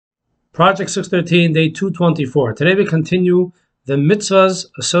Project 613, day 224. Today we continue the mitzvahs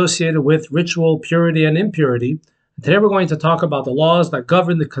associated with ritual purity and impurity. Today we're going to talk about the laws that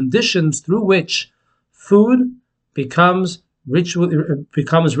govern the conditions through which food becomes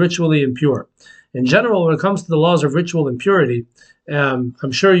ritually impure. In general, when it comes to the laws of ritual impurity,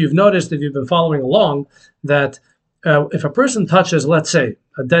 I'm sure you've noticed, if you've been following along, that if a person touches, let's say,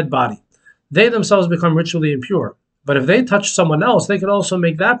 a dead body, they themselves become ritually impure. But if they touch someone else, they could also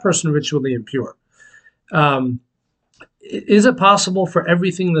make that person ritually impure. Is it possible for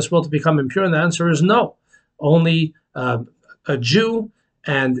everything in this world to become impure? And the answer is no. Only a Jew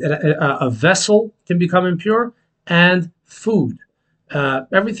and a vessel can become impure, and food.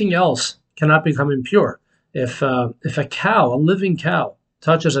 Everything else cannot become impure. If a cow, a living cow,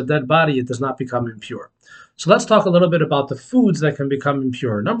 touches a dead body, it does not become impure. So let's talk a little bit about the foods that can become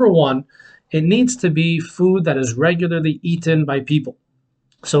impure. Number one, it needs to be food that is regularly eaten by people.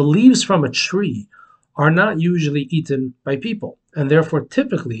 So leaves from a tree are not usually eaten by people, and therefore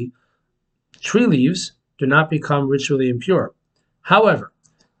typically tree leaves do not become ritually impure. However,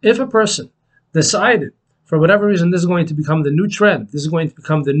 if a person decided for whatever reason this is going to become the new trend, this is going to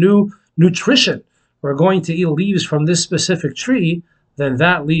become the new nutrition, we're going to eat leaves from this specific tree, then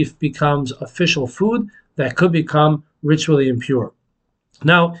that leaf becomes official food that could become ritually impure.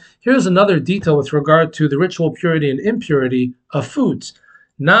 Now, here's another detail with regard to the ritual purity and impurity of foods.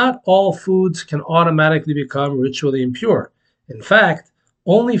 Not all foods can automatically become ritually impure. In fact,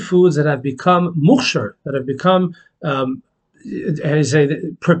 only foods that have become muksher, that have become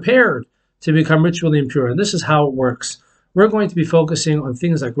prepared to become ritually impure. And this is how it works. We're going to be focusing on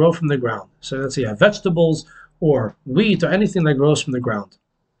things that grow from the ground. So let's say vegetables or wheat or anything that grows from the ground.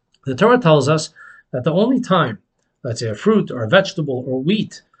 The Torah tells us that the only time, let's say a fruit or a vegetable or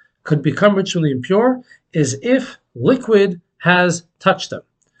wheat, could become ritually impure is if liquid has touched them.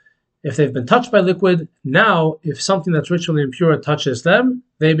 If they've been touched by liquid, now if something that's ritually impure touches them,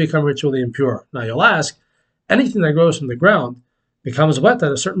 they become ritually impure. Now you'll ask, anything that grows from the ground becomes wet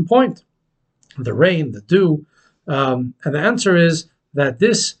at a certain point. The rain, the dew, and the answer is that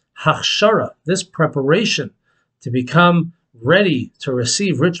this hachshara, this preparation to become ready to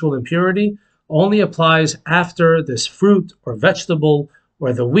receive ritual impurity, only applies after this fruit or vegetable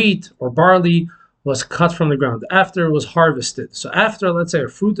or the wheat or barley was cut from the ground, after it was harvested. So after, let's say, a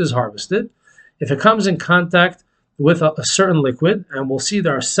fruit is harvested, if it comes in contact with a certain liquid, and we'll see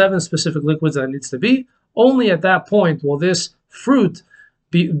there are 7 specific liquids that it needs to be, only at that point will this fruit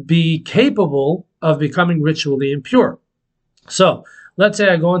be capable of becoming ritually impure. So let's say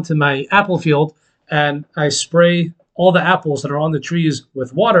I go into my apple field and I spray all the apples that are on the trees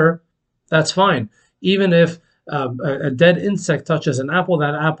with water. That's fine. Even if a dead insect touches an apple,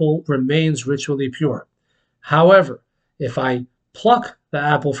 that apple remains ritually pure. However, if I pluck the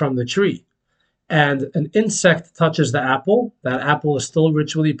apple from the tree and an insect touches the apple, that apple is still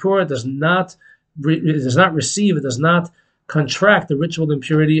ritually pure. It does not contract the ritual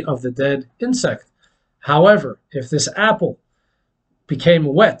impurity of the dead insect. However, if this apple became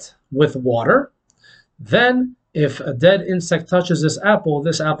wet with water, then if a dead insect touches this apple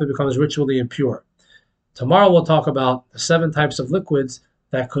becomes ritually impure. Tomorrow we'll talk about the 7 types of liquids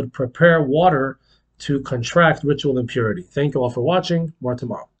that could prepare water to contract ritual impurity. Thank you all for watching. More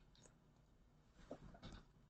tomorrow.